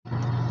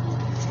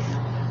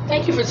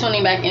Thank you for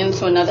tuning back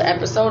into another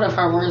episode of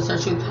Her Words, Her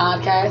Truth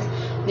podcast.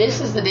 This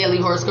is the Daily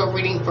Horoscope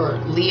reading for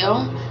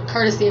Leo,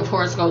 courtesy of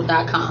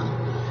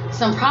Horoscope.com.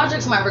 Some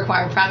projects might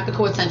require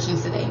practical attention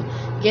today,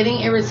 getting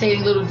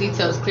irritating little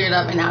details cleared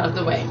up and out of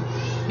the way.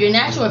 Your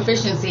natural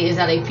efficiency is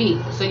at a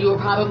peak, so you will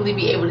probably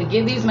be able to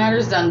get these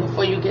matters done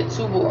before you get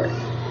too bored.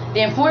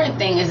 The important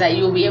thing is that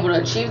you will be able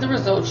to achieve the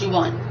results you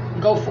want.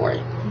 Go for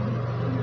it.